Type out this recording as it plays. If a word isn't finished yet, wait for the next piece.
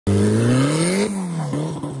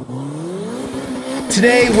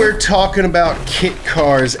Today we're talking about kit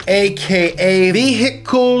cars, aka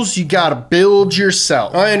vehicles you gotta build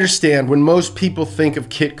yourself. I understand when most people think of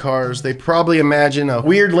kit cars, they probably imagine a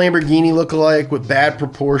weird Lamborghini lookalike with bad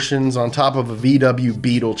proportions on top of a VW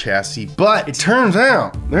Beetle chassis. But it turns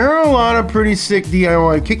out there are a lot of pretty sick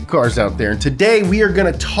DIY kit cars out there. And today we are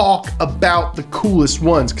gonna talk about the coolest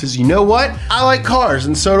ones, because you know what? I like cars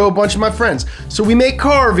and so do a bunch of my friends. So we make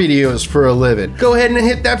car videos for a living. Go ahead and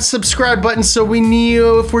hit that subscribe button so we know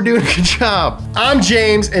if we're doing a good job. I'm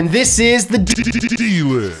James, and this is the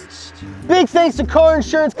D-List. Big thanks to car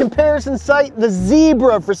insurance comparison site The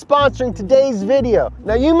Zebra for sponsoring today's video.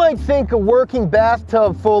 Now you might think a working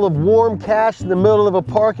bathtub full of warm cash in the middle of a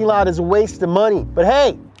parking lot is a waste of money, but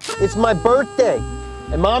hey, it's my birthday.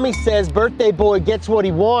 And mommy says birthday boy gets what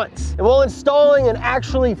he wants. And while installing an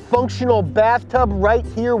actually functional bathtub right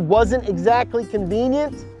here wasn't exactly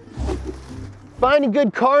convenient, finding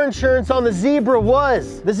good car insurance on the Zebra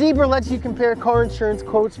was. The Zebra lets you compare car insurance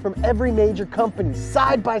quotes from every major company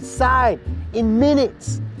side by side in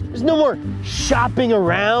minutes. There's no more shopping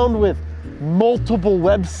around with multiple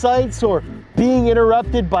websites or being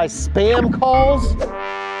interrupted by spam calls.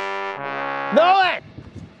 Nolan!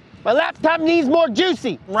 My laptop needs more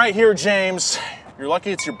juicy. Right here, James. You're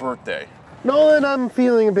lucky it's your birthday. Nolan, I'm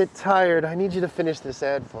feeling a bit tired. I need you to finish this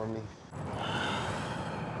ad for me.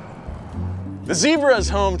 The Zebra is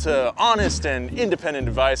home to honest and independent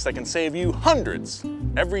advice that can save you hundreds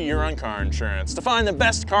every year on car insurance. To find the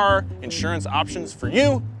best car insurance options for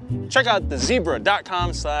you, check out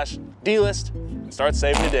thezebra.com/DList and start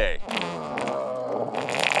saving today.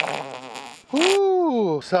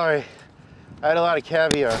 Ooh, sorry. I had a lot of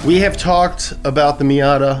caviar. We have talked about the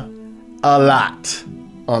Miata a lot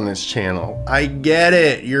on this channel. I get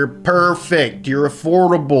it. You're perfect. You're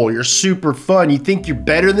affordable. You're super fun. You think you're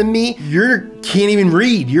better than me? You can't even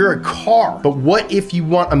read. You're a car. But what if you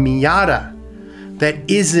want a Miata that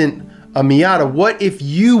isn't a Miata? What if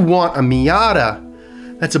you want a Miata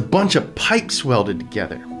that's a bunch of pipes welded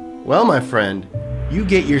together? Well, my friend, you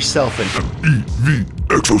get yourself an MEV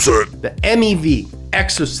Exoset. The MEV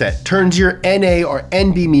Exoset turns your NA or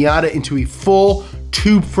NB Miata into a full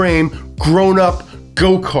tube frame, grown-up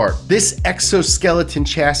go-kart. This exoskeleton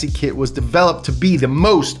chassis kit was developed to be the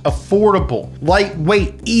most affordable,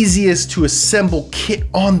 lightweight, easiest to assemble kit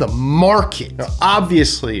on the market. Now,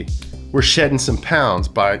 obviously, we're shedding some pounds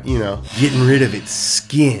by, getting rid of its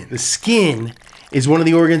skin. The skin is one of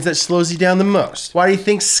the organs that slows you down the most. Why do you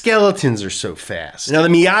think skeletons are so fast? Now, the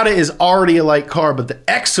Miata is already a light car, but the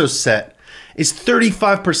Exoset is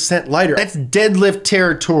 35% lighter. That's deadlift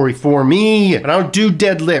territory for me. But I don't do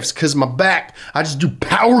deadlifts because my back, I just do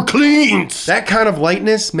power cleans. That kind of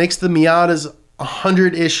lightness makes the Miata's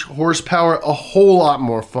 100-ish horsepower a whole lot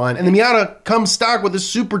more fun. And the Miata comes stock with a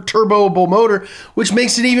super turboable motor, which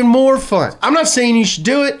makes it even more fun. I'm not saying you should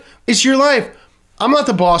do it. It's your life. I'm not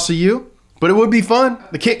the boss of you. But it would be fun.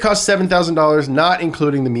 The kit costs $7,000, not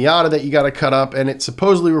including the Miata that you gotta cut up, and it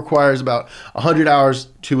supposedly requires about 100 hours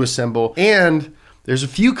to assemble. And there's a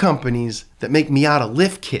few companies that make Miata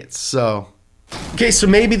lift kits, so. Okay, so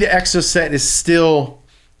maybe the Exoset is still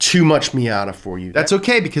too much Miata for you. That's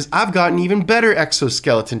okay, because I've got an even better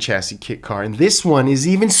exoskeleton chassis kit car, and this one is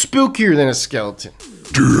even spookier than a skeleton.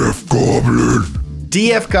 DF Goblin.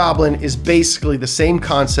 DF Goblin is basically the same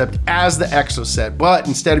concept as the Exoset, but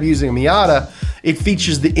instead of using a Miata, it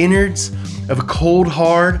features the innards of a cold,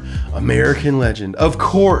 hard American legend. Of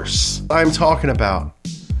course, I'm talking about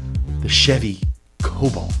the Chevy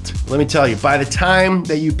Cobalt. Let me tell you, by the time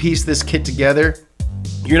that you piece this kit together,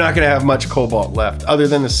 you're not gonna have much Cobalt left. Other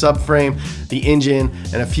than the subframe, the engine,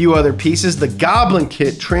 and a few other pieces, the Goblin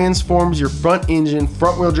kit transforms your front engine,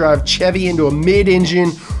 front wheel drive Chevy into a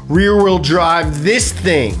mid-engine, rear wheel drive this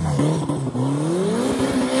thing.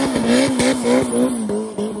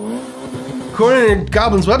 According to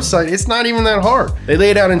Goblin's website, it's not even that hard. They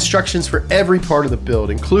laid out instructions for every part of the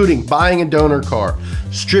build, including buying a donor car,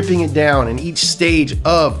 stripping it down, and each stage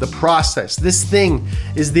of the process. This thing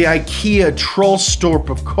is the IKEA Trollstorp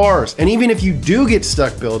of cars. And even if you do get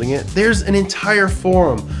stuck building it, there's an entire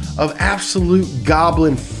forum of absolute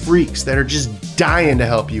Goblin freaks that are just dying to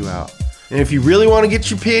help you out. And if you really want to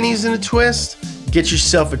get your panties in a twist, get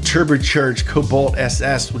yourself a turbocharged Cobalt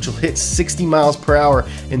SS, which will hit 60 miles per hour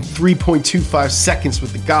in 3.25 seconds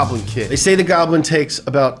with the Goblin kit. They say the Goblin takes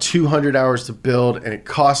about 200 hours to build, and it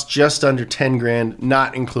costs just under 10 grand,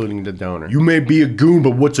 not including the donor. You may be a goon,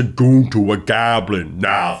 but what's a goon to a Goblin?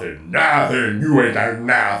 Nothing, nothing, you ain't got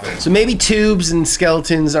nothing. So maybe tubes and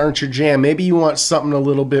skeletons aren't your jam. Maybe you want something a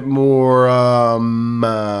little bit more,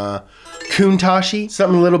 Countach-y,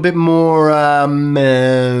 something a little bit more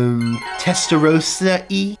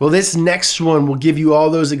Testarossa-y. Well, this next one will give you all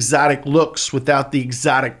those exotic looks without the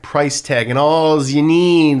exotic price tag, and all you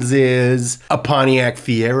need is a Pontiac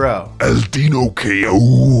Fiero. Aldino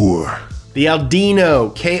KO. The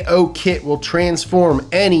Aldino KO kit will transform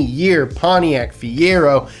any year Pontiac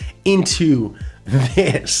Fiero into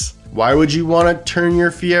this. Why would you want to turn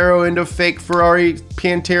your Fiero into fake Ferrari,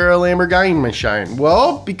 Pantera, Lamborghini machine?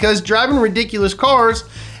 Well, because driving ridiculous cars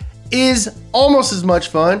is almost as much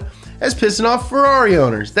fun as pissing off Ferrari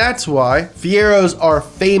owners. That's why Fieros are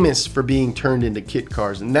famous for being turned into kit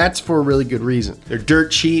cars, and that's for a really good reason. They're dirt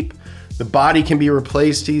cheap, the body can be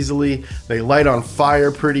replaced easily, they light on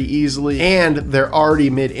fire pretty easily, and they're already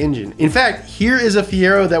mid-engine. In fact, here is a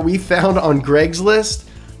Fiero that we found on Greg's list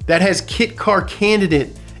that has kit car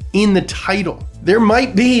candidate in the title. There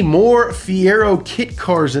might be more Fiero kit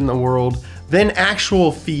cars in the world than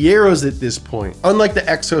actual Fieros at this point. Unlike the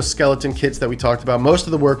exoskeleton kits that we talked about, most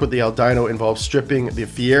of the work with the Aldino involves stripping the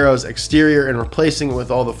Fiero's exterior and replacing it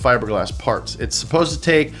with all the fiberglass parts. It's supposed to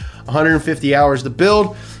take 150 hours to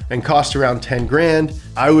build and cost around 10 grand.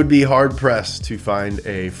 I would be hard pressed to find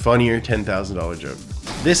a funnier $10,000 joke.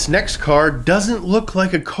 This next car doesn't look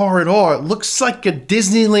like a car at all. It looks like a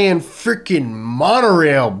Disneyland freaking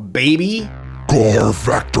monorail, baby. Car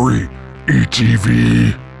Factory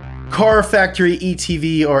ETV. Car Factory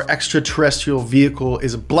ETV, or extraterrestrial vehicle,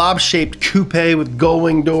 is a blob-shaped coupe with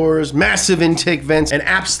gull-wing doors, massive intake vents, and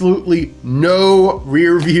absolutely no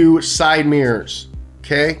rear view side mirrors.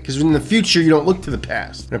 Okay? Because in the future, you don't look to the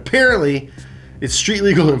past. And apparently, it's street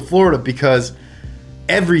legal in Florida because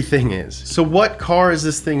everything is. So what car is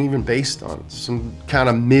this thing even based on? Some kind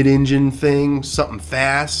of mid-engine thing? Something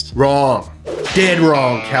fast? Wrong. Dead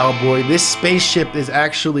wrong, cowboy. This spaceship is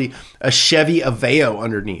actually a Chevy Aveo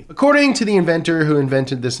underneath. According to the inventor who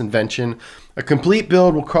invented this invention, a complete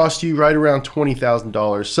build will cost you right around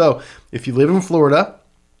 $20,000. So if you live in Florida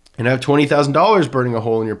and have $20,000 burning a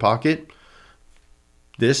hole in your pocket,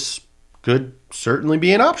 this could certainly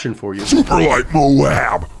be an option for you. Superlight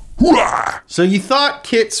Moab. Hurrah! So you thought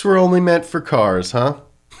kits were only meant for cars, huh?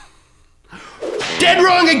 Dead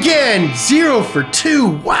wrong again! 0 for 2.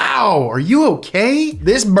 Wow, are you okay?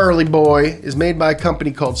 This burly boy is made by a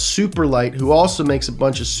company called Superlight, who also makes a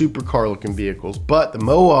bunch of supercar looking vehicles, but the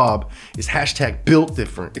Moab is hashtag built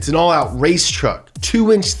different. It's an all-out race truck,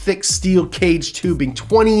 2-inch thick steel cage tubing,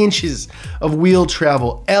 20 inches of wheel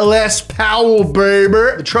travel, LS Powell,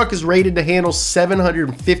 baby! The truck is rated to handle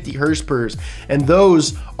 750 horsepower, and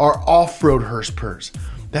those are off-road horsepower.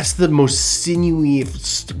 That's the most sinewy,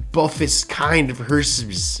 buffest kind of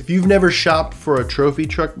hearses. If you've never shopped for a trophy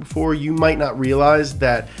truck before, you might not realize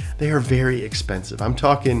that they are very expensive. I'm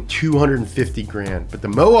talking 250 grand, but the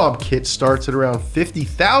Moab kit starts at around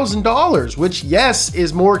 $50,000, which, yes,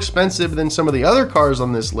 is more expensive than some of the other cars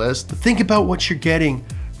on this list, but think about what you're getting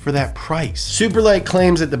for that price. Superlight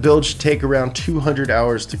claims that the build should take around 200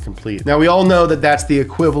 hours to complete. Now, we all know that that's the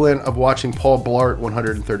equivalent of watching Paul Blart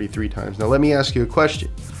 133 times. Now, let me ask you a question.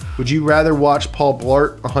 Would you rather watch Paul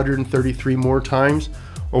Blart 133 more times,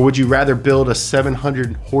 or would you rather build a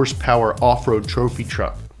 700 horsepower off-road trophy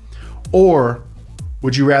truck? Or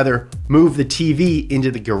would you rather move the TV into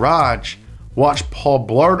the garage, watch Paul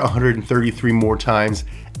Blart 133 more times,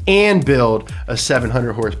 and build a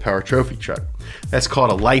 700 horsepower trophy truck? That's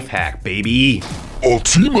called a life hack, baby.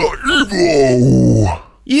 Ultima Evo.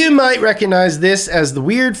 You might recognize this as the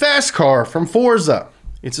weird fast car from Forza.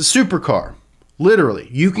 It's a supercar. Literally,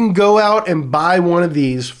 you can go out and buy one of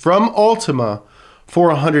these from Ultima for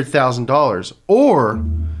 $100,000, or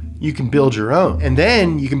you can build your own. And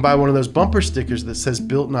then you can buy one of those bumper stickers that says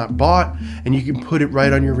built not bought, and you can put it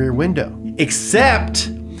right on your rear window. Except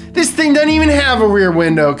this thing doesn't even have a rear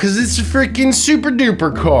window because it's a freaking super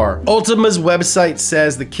duper car. Ultima's website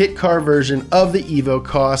says the kit car version of the Evo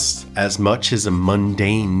costs as much as a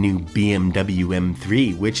mundane new BMW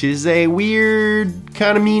M3, which is a weird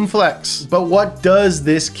kind of mean flex. But what does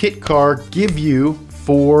this kit car give you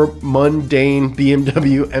for mundane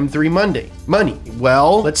BMW M3 money?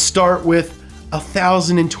 Well, let's start with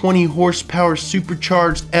 1,020 horsepower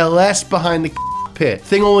supercharged LS behind the cockpit.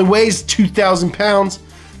 Thing only weighs 2,000 pounds.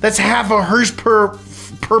 That's half a hearse per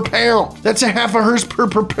pound. That's a half a hearse per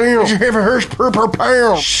pound. That's a half a hearse per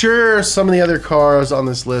pound. Sure, some of the other cars on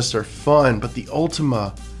this list are fun, but the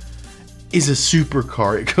Ultima is a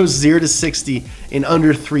supercar. It goes 0 to 60 in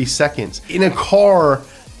under 3 seconds. In a car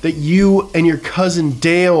that you and your cousin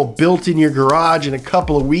Dale built in your garage in a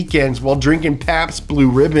couple of weekends while drinking Pabst Blue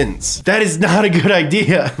Ribbons. That is not a good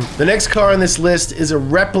idea. The next car on this list is a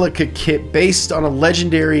replica kit based on a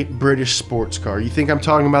legendary British sports car. You think I'm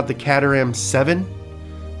talking about the Caterham 7?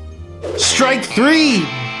 Strike 3!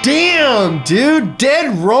 Damn, dude,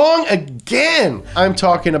 dead wrong again. I'm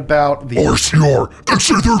talking about the RCR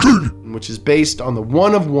XJ13, which is based on the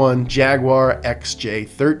one-of-one Jaguar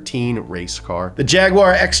XJ13 race car. The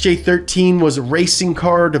Jaguar XJ13 was a racing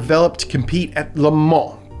car developed to compete at Le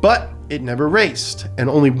Mans, but it never raced, and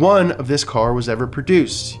only one of this car was ever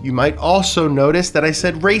produced. You might also notice that I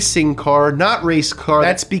said racing car, not race car.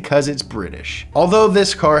 That's because it's British. Although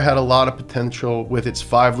this car had a lot of potential with its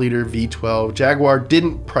 5-liter V12, Jaguar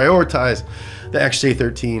didn't prioritize the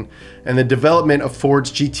XJ13, and the development of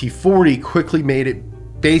Ford's GT40 quickly made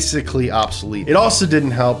it basically obsolete. It also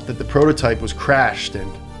didn't help that the prototype was crashed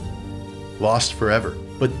and lost forever.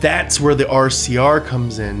 But that's where the RCR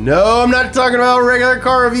comes in. No, I'm not talking about regular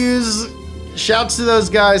car reviews. Shouts to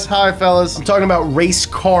those guys. Hi, fellas. I'm talking about race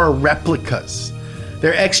car replicas.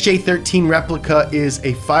 Their XJ13 replica is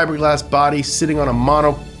a fiberglass body sitting on a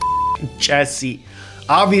mono chassis.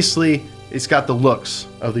 Obviously, it's got the looks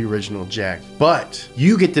of the original Jag, but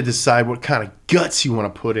you get to decide what kind of guts you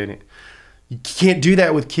want to put in it. You can't do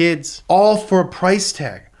that with kids. All for a price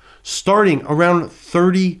tag starting around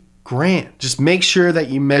 30 grand. Just make sure that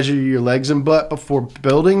you measure your legs and butt before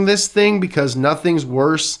building this thing, because nothing's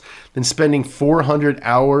worse than spending 400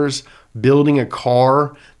 hours building a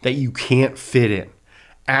car that you can't fit in.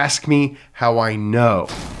 Ask me how I know.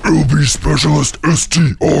 LB Specialist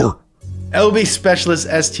STR. LB Specialist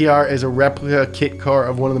STR is a replica kit car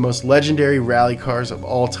of one of the most legendary rally cars of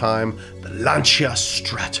all time, the Lancia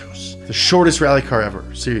Stratos. The shortest rally car ever,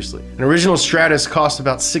 seriously. An original Stratus cost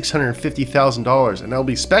about $650,000. An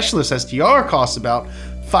LB Specialist STR costs about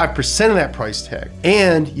 5% of that price tag.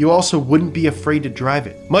 And you also wouldn't be afraid to drive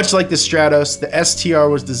it. Much like the Stratos, the STR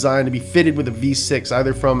was designed to be fitted with a V6,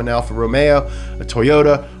 either from an Alfa Romeo, a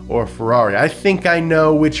Toyota, or a Ferrari. I think I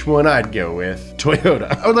know which one I'd go with.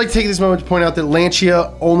 Toyota. I would like to take this moment to point out that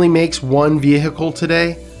Lancia only makes one vehicle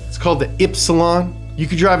today. It's called the Ypsilon. You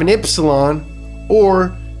could drive an Ypsilon,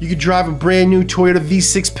 or you could drive a brand new Toyota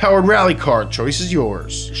V6 powered rally car. Choice is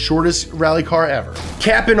yours. Shortest rally car ever.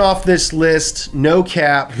 Capping off this list, no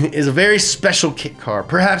cap, is a very special kit car.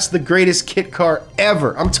 Perhaps the greatest kit car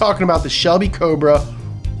ever. I'm talking about the Shelby Cobra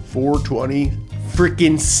 420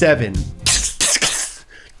 freaking 7.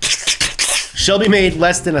 Shelby made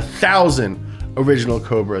less than 1,000 original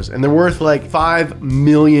Cobras, and they're worth like $5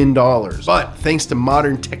 million. But thanks to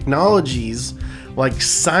modern technologies like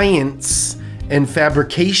science and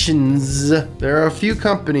fabrications, there are a few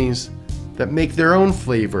companies that make their own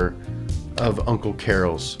flavor of Uncle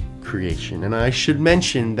Carol's creation. And I should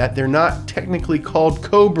mention that they're not technically called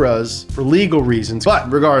Cobras for legal reasons, but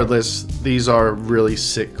regardless, these are really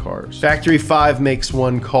sick cars. Factory 5 makes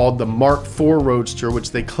one called the Mark IV Roadster,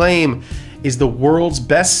 which they claim is the world's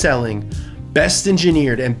best-selling, best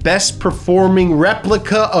engineered, and best performing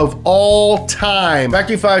replica of all time.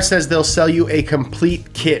 Factory 5 says they'll sell you a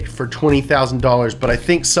complete kit for $20,000, but I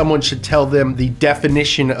think someone should tell them the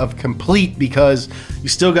definition of complete, because you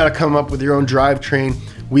still gotta come up with your own drivetrain,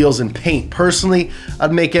 wheels, and paint. Personally,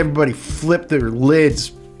 I'd make everybody flip their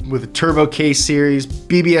lids with a Turbo K Series,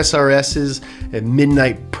 BBS RSs, and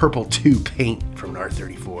Midnight Purple 2 paint from an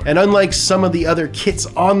R34. And unlike some of the other kits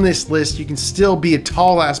on this list, you can still be a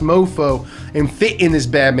tall-ass mofo and fit in this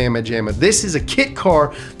bad man pajama. This is a kit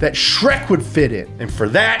car that Shrek would fit in. And for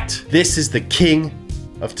that, this is the king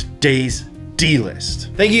of today's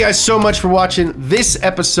D-List. Thank you guys so much for watching this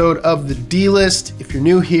episode of the D-List. If you're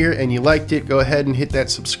new here and you liked it, go ahead and hit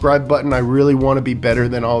that subscribe button. I really want to be better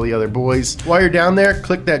than all the other boys. While you're down there,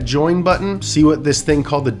 click that join button. See what this thing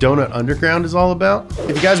called the Donut Underground is all about.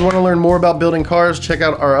 If you guys want to learn more about building cars, check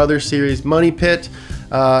out our other series, Money Pit.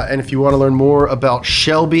 And if you want to learn more about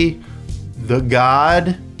Shelby, the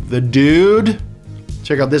God, the Dude,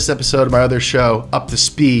 check out this episode of my other show, Up to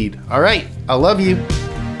Speed. All right, I love you.